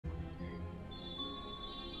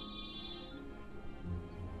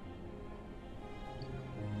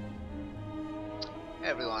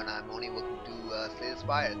everyone, I'm Moni. Welcome to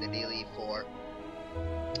Spire, the daily for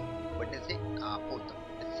Wednesday, 4th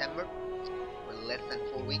of December. We're less than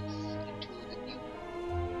 4 weeks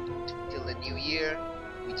till the new year.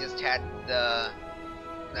 We just had the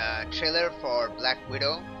trailer for Black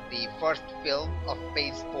Widow, the first film of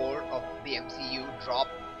Phase 4 of the MCU,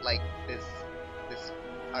 dropped like this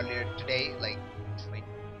earlier today, like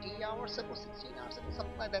 20 hours ago, 16 hours ago,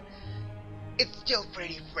 something like that. It's still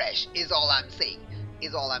pretty fresh, is all I'm saying.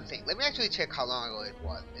 Let me actually check how long ago it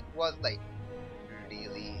was. It was like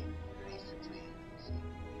really recently.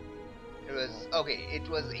 It was okay. It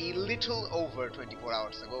was a little over 24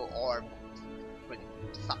 hours ago, or 20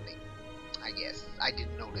 something. I guess I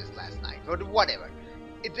didn't notice last night, but whatever.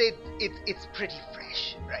 It's pretty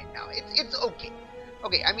fresh right now. It's okay.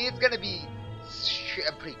 Okay, I mean it's gonna be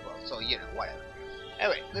a prequel, so you know whatever.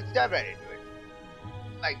 Anyway, let's dive right into it.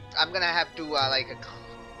 Like I'm gonna have to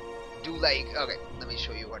okay, let me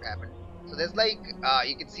show you what happened. So there's like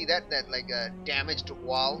you can see that like a damaged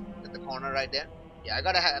wall at the corner right there. Yeah, I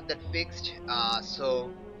gotta have that fixed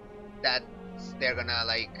so that they're gonna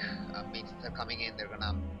like mates are coming in, they're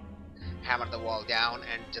gonna hammer the wall down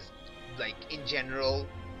and just like in general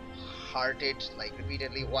heart it like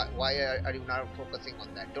repeatedly. Why are you not focusing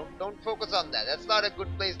on that? Don't focus on that. That's not a good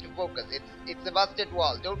place to focus. It's a busted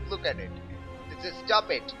wall. Don't look at it. Just stop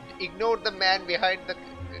it. Ignore the man behind the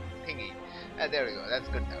thingy. There we go. That's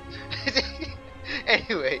good enough.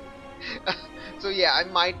 Anyway, so yeah, I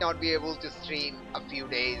might not be able to stream a few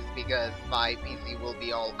days because my PC will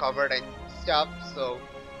be all covered and stuff. So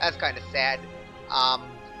that's kind of sad.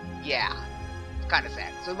 Yeah, it's kind of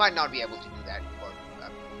sad. So I might not be able to do that for a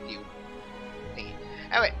few thingy.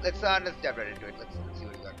 Anyway, let's dive right into it. Let's see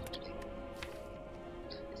what we got for today.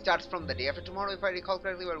 Starts from the day after tomorrow, if I recall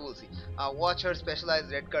correctly, but we'll see. Watcher,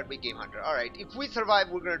 specialized, red card, big game hunter. Alright, if we survive,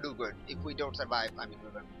 we're gonna do good. If we don't survive, I mean, we're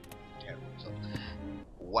gonna be terrible. So,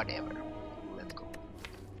 whatever. Let's go.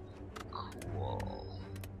 Cool.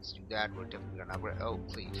 Let's do that. We're definitely gonna upgrade. Oh,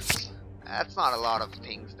 cleave. That's not a lot of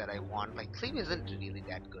things that I want. Like, cleave isn't really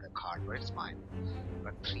that good a card, but it's fine.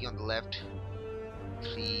 Got 3 on the left.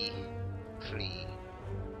 3, 3.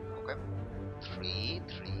 Okay. 3,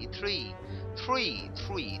 3, 3. 3,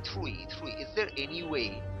 3, 3, 3. Is there any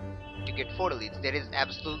way to get 4 leads? There is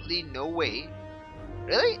absolutely no way.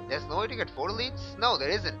 Really? There's no way to get 4 leads? No, there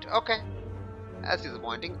isn't. Okay. That's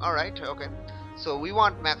disappointing. Alright, okay. So we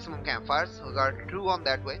want maximum campfires. We got 2 on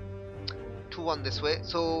that way. 2 on this way.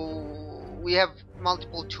 So we have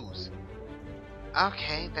multiple 2s.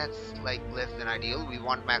 Okay, that's like less than ideal. We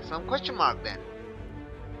want maximum question mark then.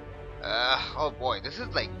 Oh boy, this is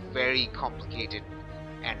like very complicated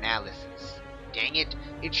analysis. Dang it,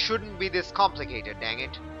 it shouldn't be this complicated, dang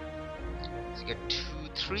it. So you get 2,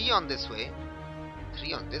 3 on this way,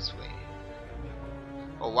 3 on this way.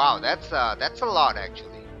 Oh wow, that's a lot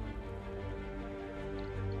actually.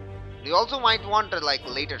 We also might want a like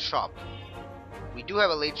later shop. We do have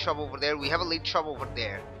a late shop over there, we have a late shop over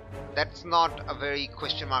there. That's not a very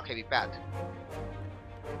question mark heavy path.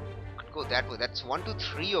 Could go that way. That's 1, 2,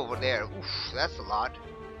 3 over there. Oof, that's a lot.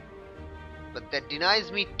 But that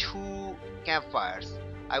denies me 2 campfires.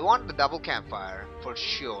 I want the double campfire for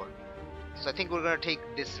sure. So I think we're gonna take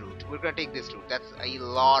this route. That's a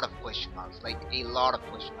lot of question marks. Like a lot of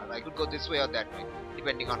question marks. I could go this way or that way,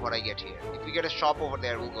 depending on what I get here. If we get a shop over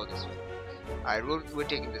there, we'll go this way. Alright, we're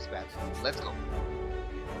taking this path. Let's go.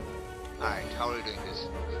 Alright, how are we doing this?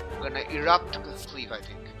 We're gonna erupt cleave, I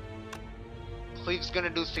think. Cleave's gonna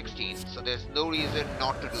do 16, so there's no reason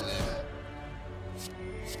not to do this.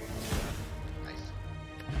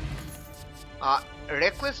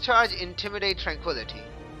 Reckless charge, intimidate, tranquility.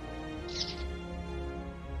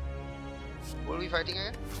 What are we fighting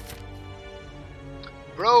again?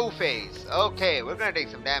 Bro phase. Okay, we're gonna take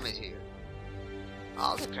some damage here.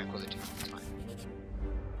 I'll take tranquility. It's fine.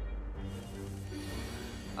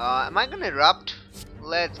 Am I gonna erupt?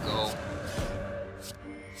 Let's go.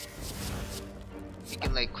 We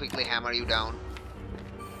can like quickly hammer you down.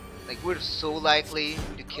 Like we're so likely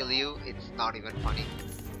to kill you. It's not even funny.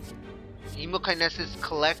 Hemokinesis,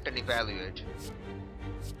 collect and evaluate.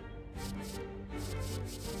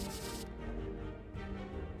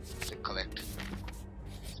 Collect.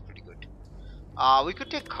 It's pretty good. We could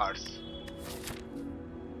take cars.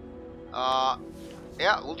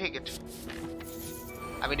 Yeah, we'll take it.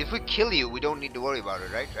 I mean, if we kill you, we don't need to worry about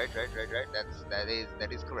it, right? Right.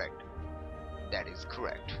 That is correct. That is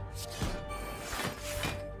correct.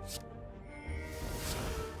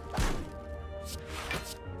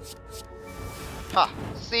 Ha!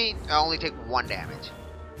 See, I only take 1 damage.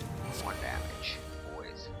 1 damage,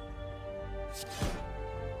 boys.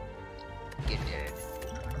 Get dead.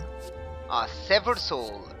 Severed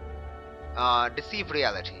soul. Deceive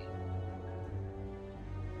reality.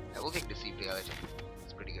 I will take deceive reality.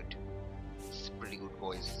 It's pretty good. It's pretty good,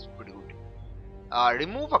 boys. It's pretty good.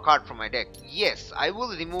 Remove a card from my deck. Yes, I will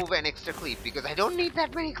remove an extra cleave because I don't need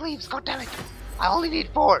that many cleaves. God damn it! I only need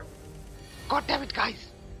 4. God damn it,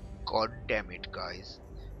 guys! God damn it, guys!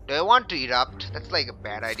 Do I want to erupt? That's like a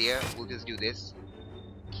bad idea. We'll just do this.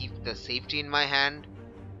 Keep the safety in my hand.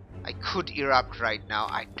 I could erupt right now.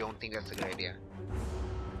 I don't think that's a good idea.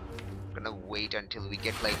 I'm gonna wait until we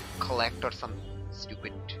get like collect or some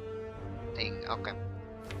stupid thing. Okay.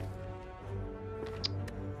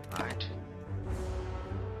 Alright.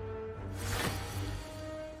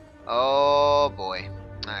 Oh boy.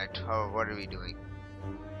 Alright, what are we doing?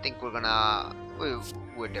 I think we're gonna...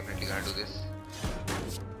 We're definitely gonna do this.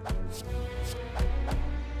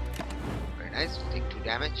 Very nice, we'll take 2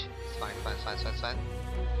 damage. It's fine.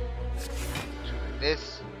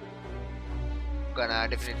 This. Gonna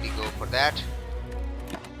definitely go for that.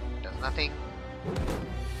 Does nothing.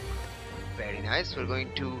 Very nice, we're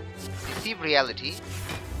going to deceive reality.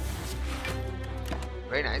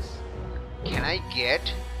 Very nice. Can I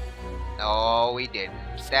get... No, we didn't.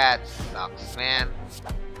 That sucks, man.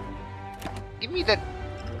 Give me the...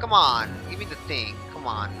 Come on. Give me the thing. Come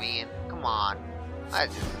on, man. Come on. That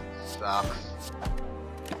just sucks.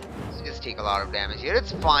 So just take a lot of damage here.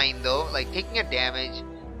 It's fine, though. Like, taking a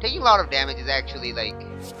lot of damage is actually, like...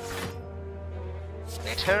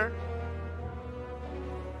 better?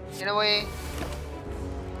 In a way.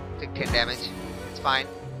 Take 10 damage. It's fine.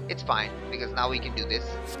 It's fine. Because now we can do this.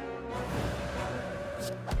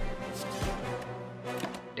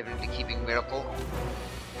 Definitely keeping miracle.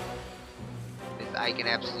 This I can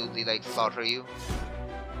absolutely like slaughter you.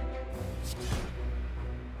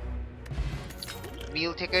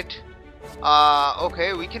 Meal ticket.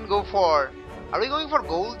 Okay, we can go for... Are we going for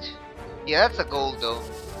gold? Yeah, that's a gold though.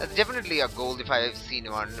 That's definitely a gold if I've seen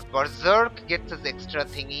one. Berserk gets us extra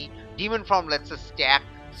thingy. Demon Form lets us stack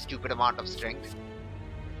stupid amount of strength.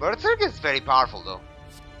 Berserk is very powerful though.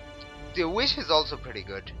 The Wish is also pretty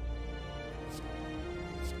good.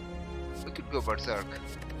 We could go Berserk.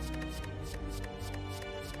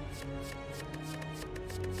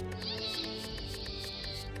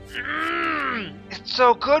 It's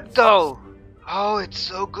so good though. Oh, it's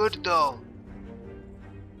so good though.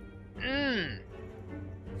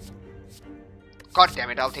 God damn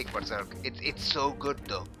it, I'll take Berserk. It's so good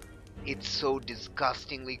though. It's so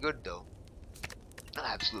disgustingly good though.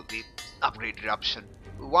 Absolutely. Upgrade Eruption.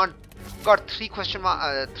 Got 3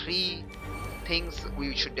 3 things.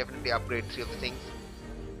 We should definitely upgrade 3 of the things.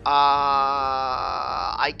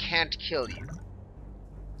 I can't kill you.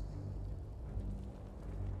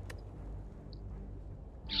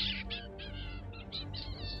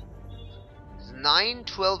 9,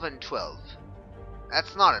 12, and 12.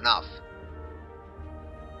 That's not enough.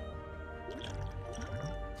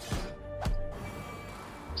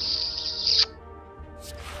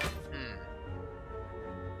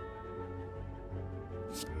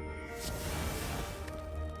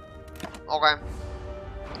 Okay.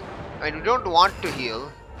 I mean, we don't want to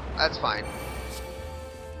heal. That's fine.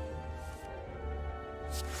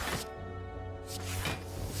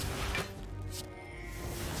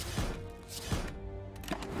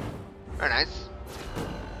 Very nice.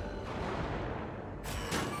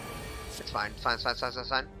 It's fine. It's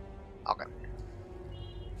fine. Okay.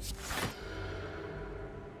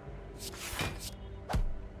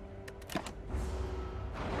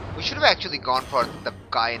 We should have actually gone for the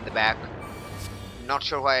guy in the back. Not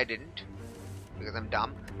sure why I didn't. Because I'm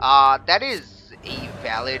dumb. That is a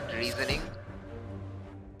valid reasoning.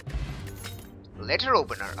 Letter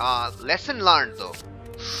opener. Lesson learned though.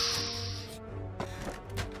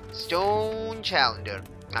 Stone Challenger.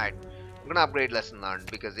 Alright. I'm gonna upgrade lesson learned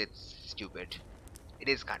because it's stupid. It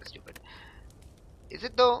is kind of stupid. Is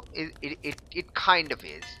it though? It kind of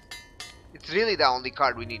is. It's really the only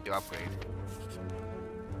card we need to upgrade.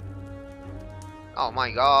 Oh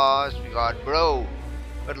my gosh, we got bro.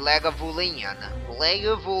 But Lagavulin.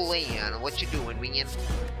 What you doing, minion?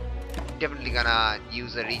 Definitely gonna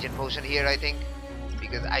use a regen potion here, I think.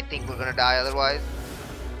 Because I think we're gonna die otherwise.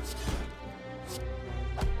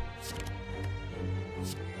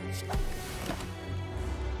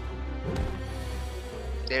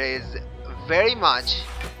 There is very much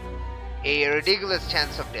a ridiculous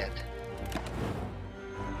chance of death.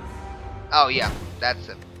 Oh yeah, that's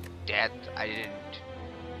a death. I didn't.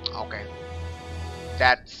 Okay.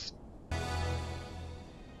 That's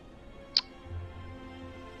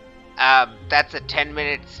a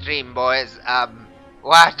 10-minute stream, boys.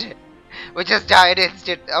 What? We just died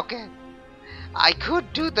instant. Okay. I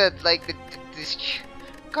could do that, like this.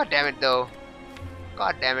 God damn it, though.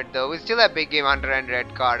 God damn it, though. We still have big game hunter and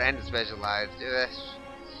red card and specialized.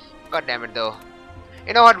 God damn it, though.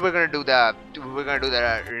 You know what? We're gonna do the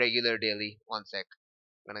regular daily. One sec.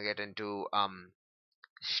 Gonna get into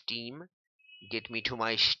Steam. Get me to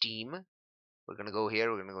my Steam. We're gonna go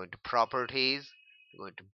here. We're gonna go into properties. We're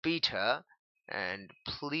going to beta, and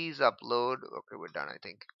please upload. Okay, we're done. I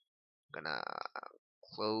think. Gonna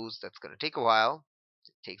close. That's gonna take a while.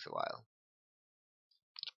 It takes a while.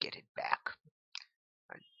 Get it back.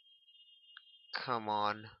 And come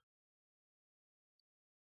on.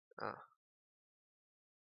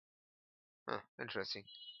 Interesting.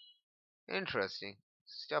 Interesting.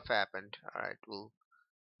 Stuff happened. All right. We'll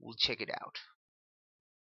check it out.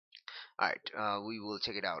 All right. We will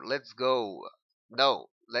check it out. Let's go. No.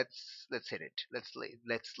 Let's hit it. Let's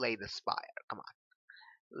lay the spire. Come on.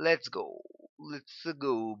 Let's go. Let's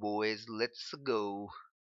go, boys. Let's go.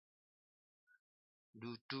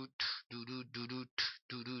 Do do do do do do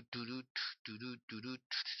do do do do do do do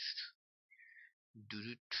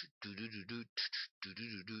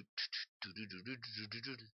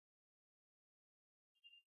do.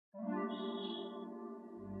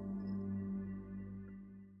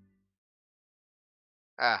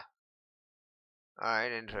 Ah,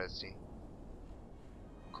 alright, interesting.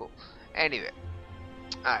 Cool. Anyway,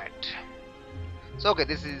 alright. So, okay,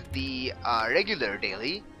 this is the regular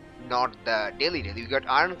daily, not the daily daily. We got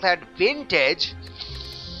Ironclad Vintage.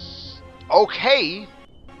 Okay.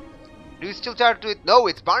 Do you still start to it? No,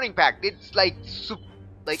 it's Burning Pact. It's like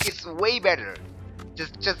it's way better.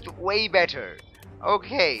 Just way better.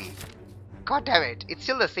 Okay. God damn it. It's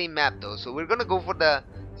still the same map though, so we're gonna go for the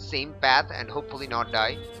same path and hopefully not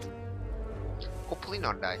die. Hopefully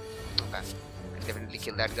not die. Okay. Can definitely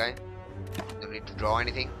kill that guy. Don't need to draw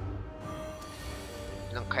anything.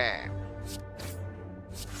 Okay.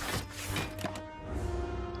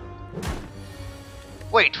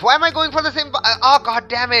 Wait, why am I going for the same? Oh, god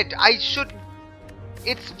damn it! I should.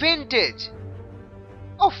 It's vintage.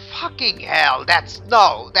 Oh fucking hell! That's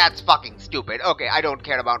fucking stupid. Okay, I don't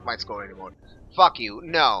care about my score anymore. Fuck you.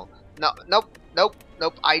 No, nope.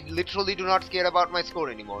 I literally do not care about my score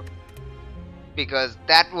anymore because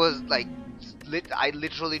that was like, I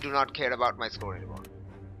literally do not care about my score anymore.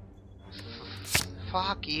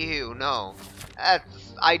 Fuck you. No,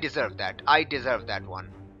 I deserve that. I deserve that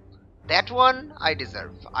one. That one I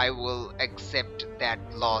deserve. I will accept that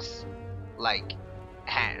loss.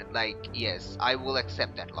 Yes, I will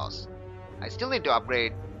accept that loss. I still need to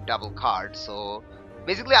upgrade double card, so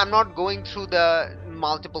basically I'm not going through the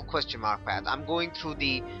multiple question mark path. I'm going through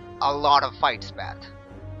the a lot of fights path.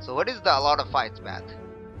 So what is the a lot of fights path?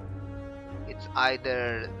 It's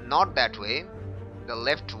either not that way, the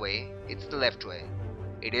left way. It's the left way.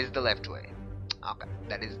 It is the left way. Okay,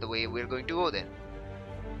 that is the way we're going to go then.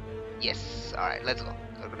 Yes, alright, let's go.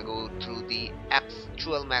 We're gonna go through the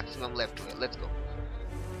actual maximum left way. Let's go.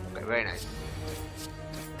 Okay, very nice.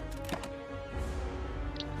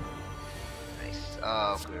 Nice.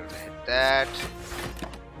 Okay, we're gonna hit that.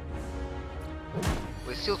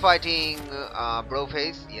 We're still fighting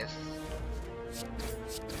Broface, yes.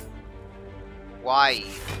 Why?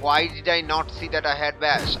 Why did I not see that I had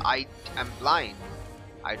bash? I am blind.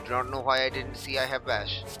 I don't know why I didn't see I have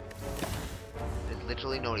bash. There's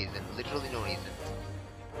literally no reason. Literally no reason.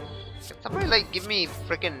 Can somebody like give me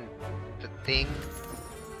frickin' the thing?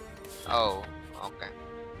 Oh, okay.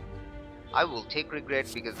 I will take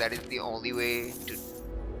regret because that is the only way to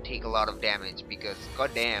take a lot of damage because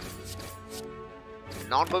goddamn. I'm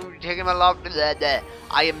not going to be taking a lot of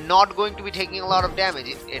I am not going to be taking a lot of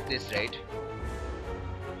damage at this rate.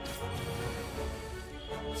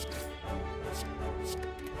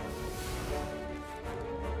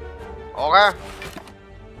 Okay.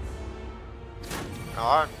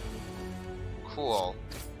 Alright. Cool.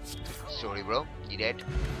 Sorry, bro. You dead?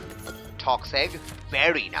 Toxic.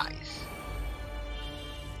 Very nice.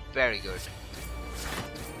 Very good.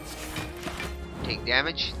 Take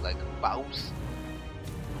damage like a mouse.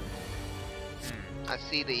 I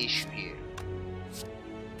see the issue here.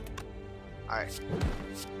 Alright.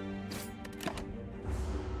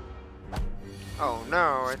 Oh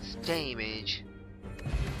no, it's damage.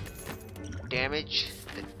 Damage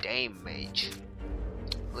the damage.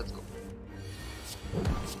 Let's go.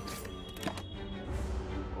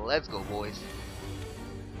 Let's go, boys.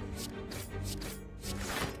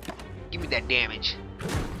 Give me that damage.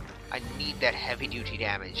 I need that heavy duty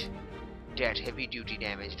damage. That heavy duty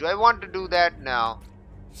damage. Do I want to do that? No.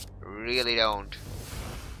 Really don't.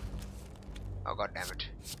 Oh god damn it.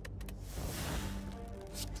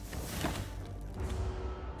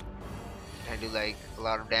 I do like a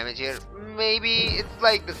lot of damage here. Maybe it's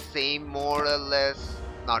like the same more or less.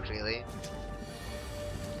 Not really.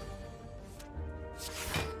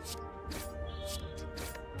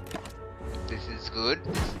 This is good.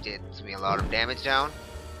 This gets me a lot of damage down.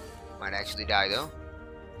 Might actually die though.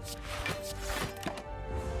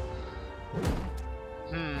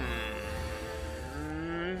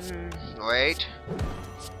 Wait.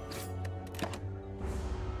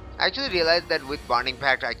 I actually realized that with Burning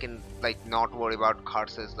Pact I can like not worry about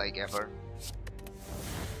curses like ever.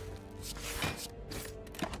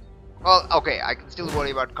 Well, okay, I can still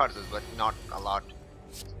worry about curses, but not a lot.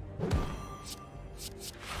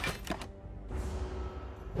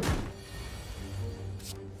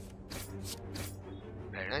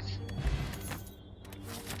 Very nice.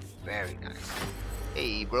 Very nice.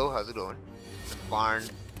 Hey bro, how's it going? Barn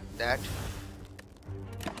that.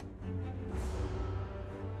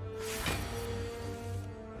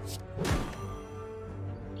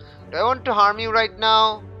 Do I want to harm you right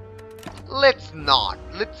now? Let's not.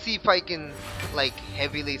 Let's see if I can like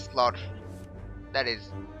heavily slaughter. That is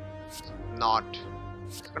not.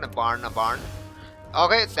 It's gonna barn a barn.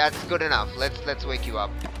 Okay, that's good enough. Let's wake you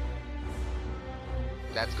up.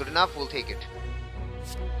 That's good enough. We'll take it.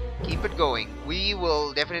 Keep it going. We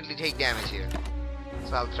will definitely take damage here.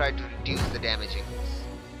 So I'll try to reduce the damaging.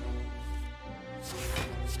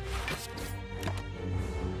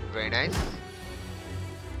 Very nice.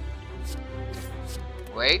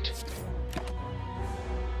 Wait.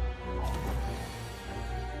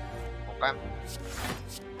 Okay.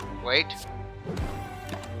 Wait.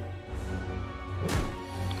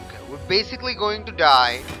 Okay, we're basically going to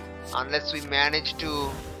die unless we manage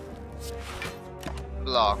to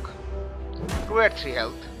block. We're at 3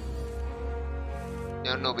 health.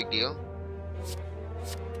 No big deal.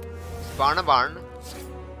 Barn a barn.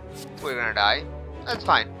 We're gonna die. That's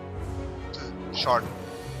fine. This is short.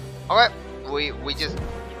 Okay. We just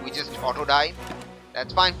auto die.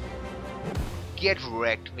 That's fine. Get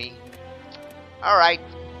wrecked, me. Alright.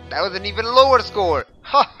 That was an even lower score.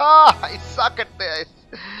 Haha! I suck at this.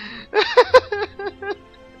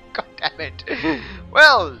 God damn it.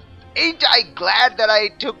 Well, ain't I glad that I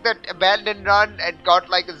took that abandoned run and got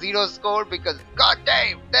like a 0 score, because god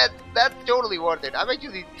damn, that's totally worth it. I'm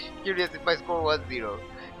actually curious if my score was 0.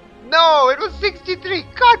 No, it was 63.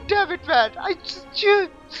 God damn it, man.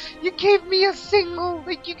 You gave me a single.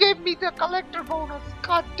 Like, you gave me the collector bonus.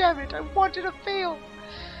 God damn it. I wanted a fail.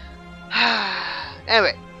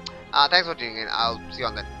 Anyway, thanks for tuning in. I'll see you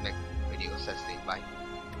on the next video. Bye.